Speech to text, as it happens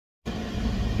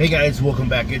Hey guys, welcome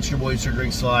back. It's your boy Sir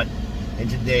Drink Slot, and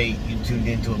today you tuned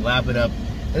into a Lap It Up.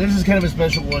 And this is kind of a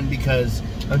special one because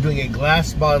I'm doing a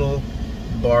glass bottle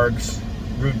Barq's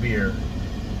root beer.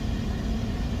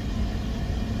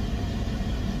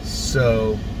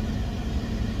 So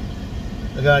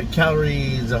I got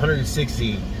calories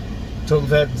 160, total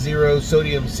fat 0,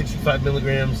 sodium 65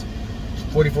 milligrams,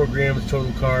 44 grams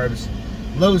total carbs,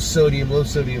 low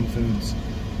sodium foods.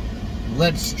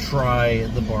 Let's try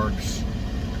the Barq's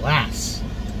glass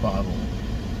bottle.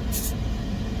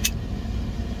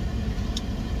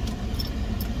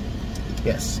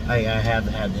 Yes, I have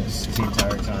had this the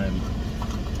entire time.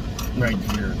 Right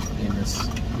here in this,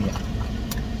 yeah.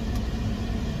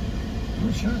 Give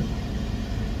it a shot.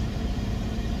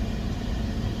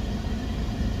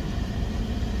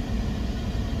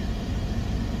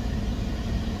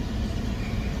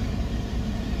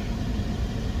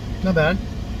 Not bad.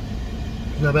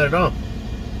 Not bad at all.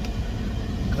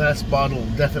 Glass bottle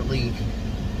definitely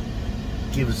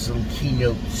gives some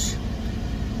keynotes.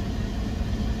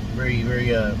 Very,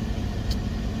 very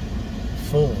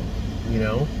full, you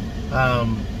know. I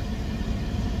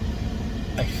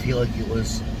feel like it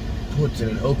was put in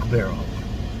an oak barrel.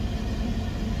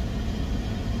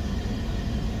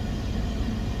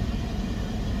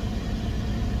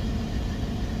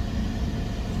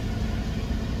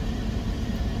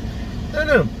 I don't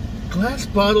know. Glass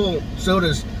bottle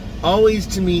sodas always,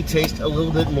 to me, taste a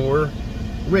little bit more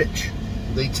rich.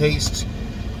 They taste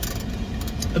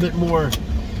a bit more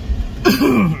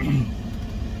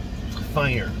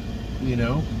finer, you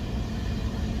know?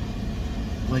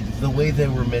 Like the way they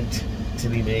were meant to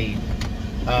be made.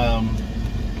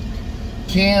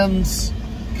 Cans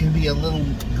can be a little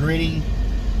gritty.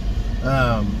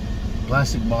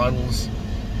 Plastic bottles,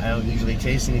 I don't usually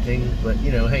taste anything, but,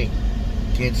 you know, hey,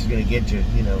 cancer's gonna get you,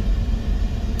 you know.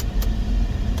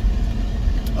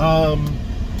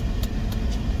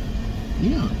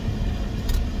 Yeah.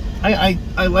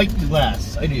 I like the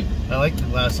glass. I do. I like the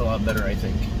glass a lot better, I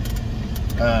think.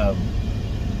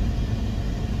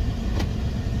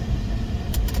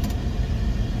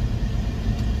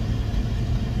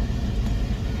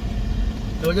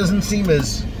 So it doesn't seem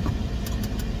as...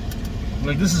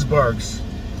 Like, this is Barq's.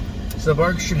 So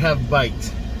Barq should have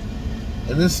bite.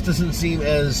 And this doesn't seem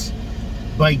as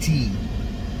bitey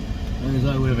as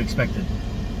I would have expected.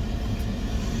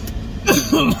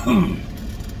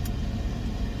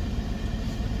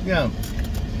 Yeah,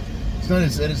 it's not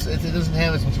as it doesn't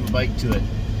have as much of a bite to it.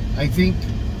 I think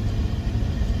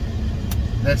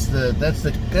that's the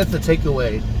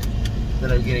takeaway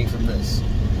that I'm getting from this,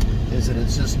 is that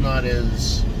it's just not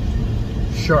as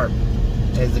sharp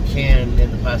as the can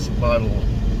and the plastic bottle.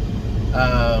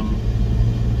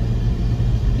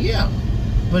 Yeah,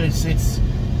 but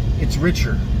it's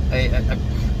richer. I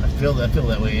feel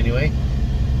that way anyway.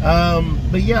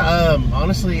 But yeah,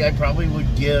 honestly, I probably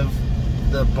would give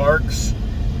the Barq's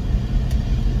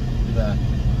I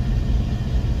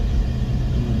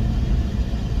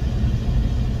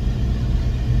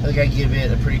think I give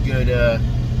it a pretty good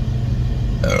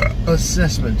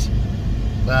assessment.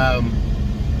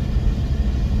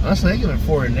 Honestly, I give it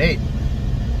 4 and 8.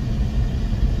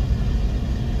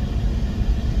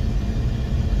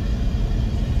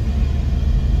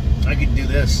 I could do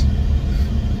this.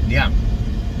 Yeah.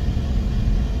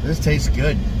 This tastes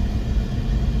good.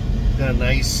 Got a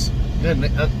nice...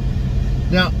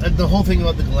 now, the whole thing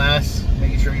about the glass,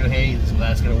 making sure, you know, hey, this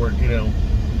glass is going to work, you know,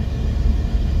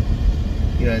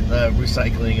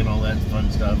 recycling and all that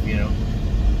fun stuff, you know.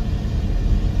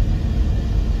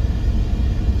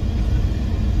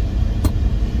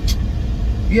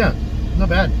 Yeah, not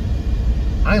bad.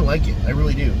 I like it. I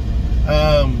really do.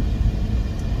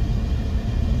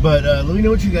 But let me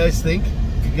know what you guys think.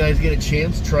 If you guys get a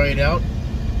chance, try it out.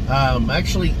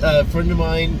 Actually, a friend of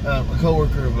mine, a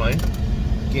coworker of mine,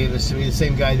 gave this to me. The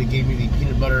same guy that gave me the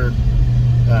peanut butter,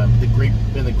 the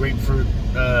grapefruit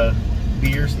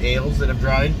beers, ales that I've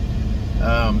tried.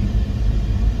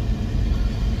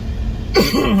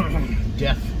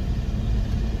 Jeff,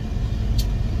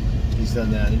 he's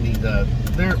done that, and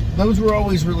those were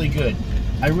always really good.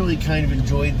 I really kind of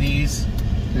enjoyed these.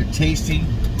 They're tasty.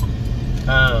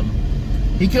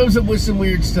 He comes up with some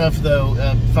weird stuff, though.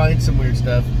 Finds some weird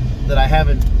stuff that I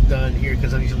haven't done here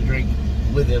because I usually drink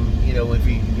with him, you know, if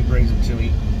he brings them to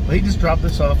me. But he just dropped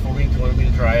this off for me. He wanted me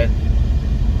to try it.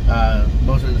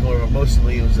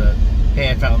 Mostly it was a,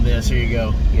 hey, I found this. Here you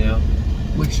go. You know,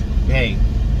 which, hey,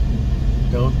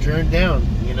 don't turn down.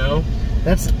 You know,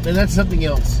 that's something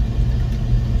else.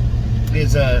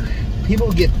 Is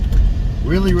people get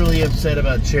really, really upset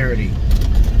about charity.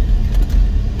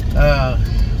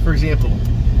 For example,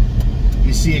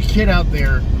 you see a kid out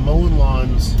there mowing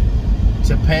lawns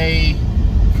to pay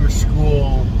for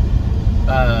school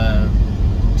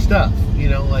stuff. You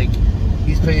know, like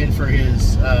he's paying for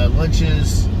his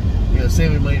lunches, you know,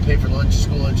 saving money to pay for lunch,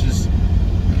 school lunches,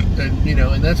 and you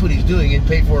know, and that's what he's doing, and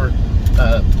pay for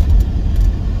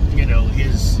you know,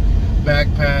 his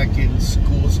backpack and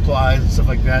school supplies and stuff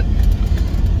like that.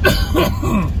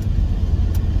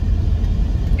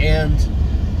 And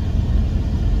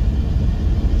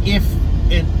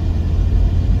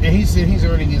he's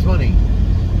earning his money.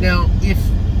 Now, if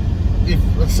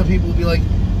some people will be like,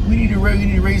 we need to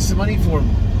raise some money for him,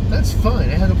 that's fine.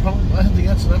 I have no problem. I think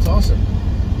that's awesome,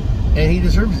 and he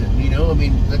deserves it. You know, I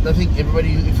mean, I think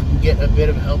everybody, if we can get a bit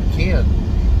of help, can.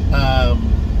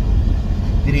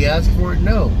 Did he ask for it?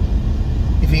 No.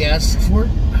 If he asks for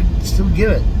it, I'd still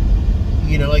give it.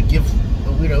 You know, I give,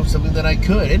 you know, something that I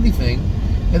could, anything,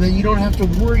 and then you don't have to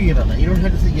worry about that. You don't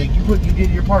have to think, like, you did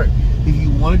your part. If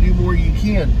you want to do more, you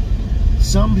can.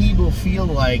 Some people feel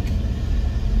like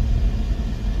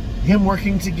him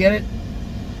working to get it,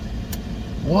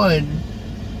 one,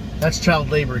 that's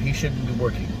child labor. He shouldn't be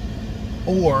working.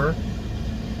 Or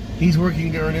he's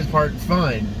working to earn his part,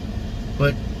 fine,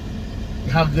 but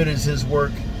how good is his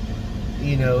work?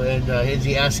 You know, and is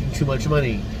he asking too much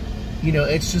money? You know,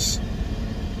 it's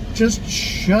just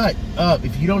shut up.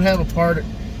 If you don't have a part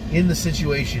in the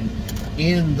situation,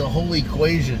 in the whole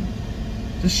equation,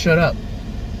 just shut up.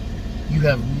 You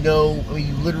have no, I mean,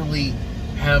 you literally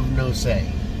have no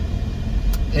say.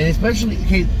 And especially,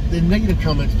 okay, the negative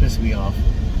comments piss me off.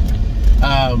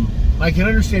 I can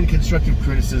understand constructive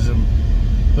criticism,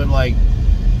 but like,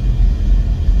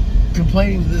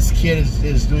 complaining that this kid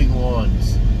is doing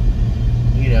lawns,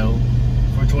 you know,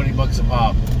 for 20 bucks a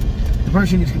pop. The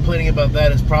person who's complaining about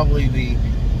that is probably the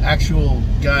actual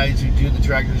guys who do the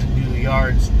tractors and do the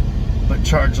yards, but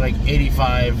charge like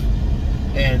 85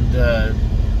 and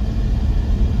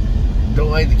don't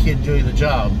like the kid doing the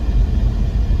job.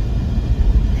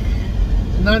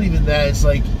 Not even that, it's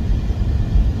like,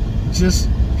 just,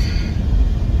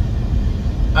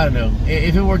 I don't know.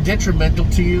 If it were detrimental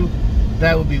to you,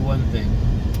 that would be one thing.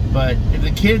 But if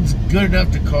the kid's good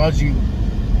enough to cause you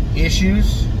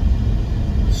issues,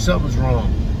 something's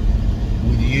wrong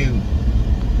with you.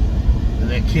 And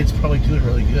that kid's probably doing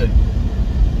really good.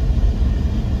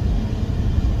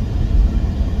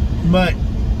 But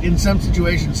in some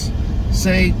situations,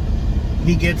 say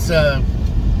he gets,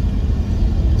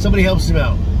 somebody helps him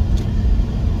out.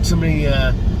 Somebody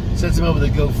sets him up with a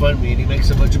GoFundMe and he makes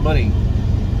a bunch of money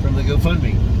from the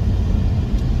GoFundMe.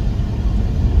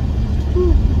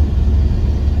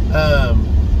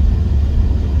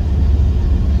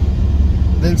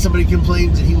 Then somebody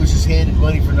complains that he was just handed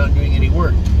money for not doing any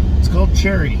work. It's called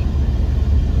charity.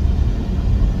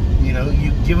 You know,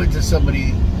 you give it to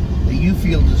somebody that you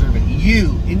feel deserve it.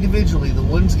 You, individually, the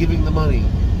ones giving the money.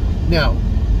 Now,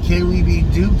 can we be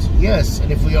duped? Yes.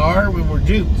 And if we are, when we're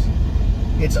duped,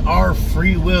 it's our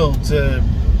free will to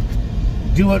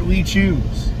do what we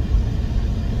choose.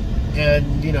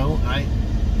 And, you know,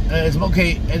 it's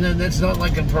okay. And then that's not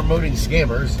like I'm promoting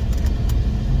scammers.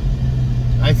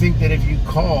 I think that if you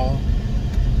call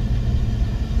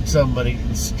somebody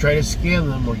and try to scam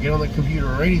them or get on the computer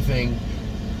or anything,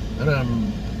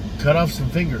 and cut off some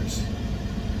fingers.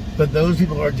 But those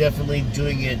people are definitely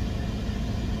doing it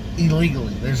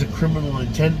illegally. There's a criminal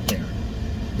intent there.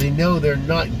 They know they're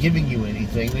not giving you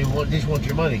anything. They just want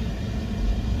your money.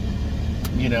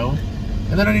 You know?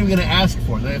 And they're not even going to ask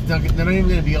for it. They're not even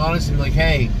going to be honest and be like,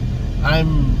 hey,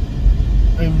 I'm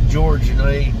George and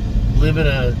I live in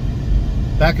a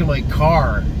back of my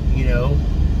car, you know.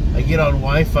 I get on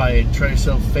Wi-Fi and try to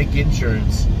sell fake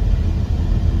insurance.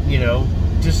 You know,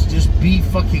 just be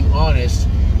fucking honest.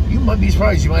 You might be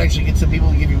surprised. You might actually get some people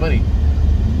to give you money.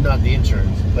 Not the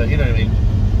insurance, but you know what I mean.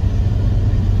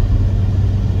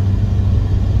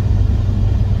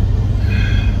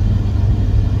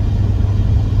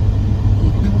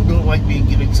 People don't like being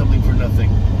given something for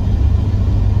nothing.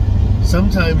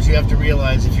 Sometimes you have to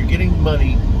realize if you're getting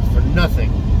money for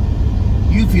nothing,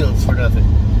 you feel it's for nothing.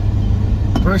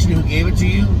 The person who gave it to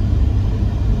you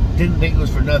didn't think it was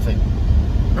for nothing.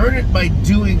 Earn it by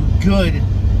doing good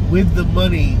with the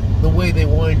money the way they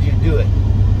wanted you to do it,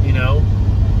 you know?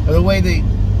 Or the way they,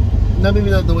 maybe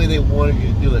not the way they wanted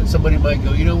you to do it. Somebody might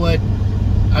go, you know what?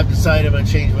 I've decided I'm going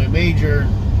to change my major.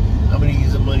 I'm going to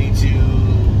use the money to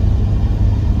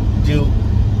do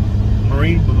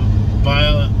marine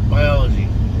biology.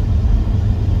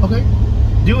 Okay,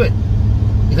 do it.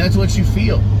 If that's what you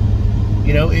feel.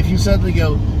 You know, if you suddenly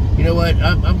go, you know what,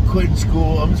 I'm quitting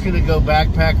school, I'm just going to go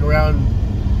backpack around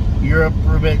Europe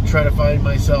for a bit, try to find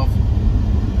myself.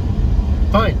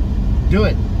 fine, do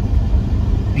it.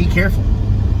 Be careful.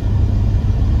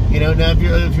 You know, now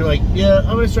if you're like, yeah,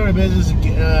 I'm gonna start a business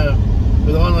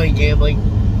with online gambling,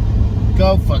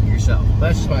 go fuck yourself.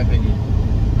 That's just my opinion.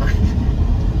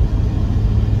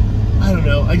 I don't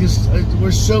know.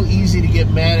 We're so easy to get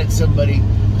mad at somebody,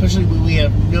 especially when we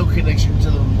have no connection to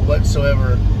them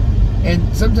whatsoever.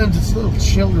 And sometimes it's little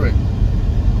children,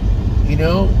 you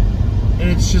know, and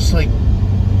it's just like,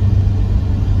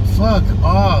 fuck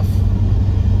off.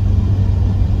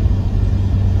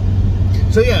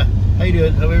 So yeah, how you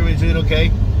doing? Hope everybody's doing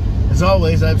okay. As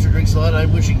always, I'm Sir Drinks a Lot.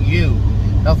 I'm wishing you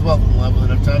health, wealth, and love with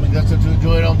enough time and guts to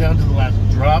enjoy it all down to the last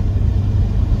drop.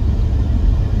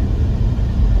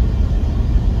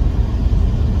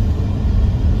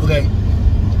 Okay,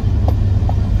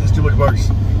 that's too much Barq's.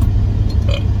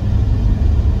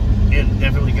 And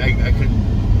definitely, I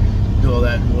couldn't do all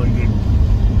that in one good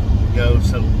go.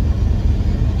 So,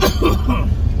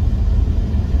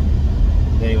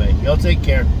 anyway, y'all take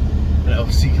care, and I'll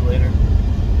see you later.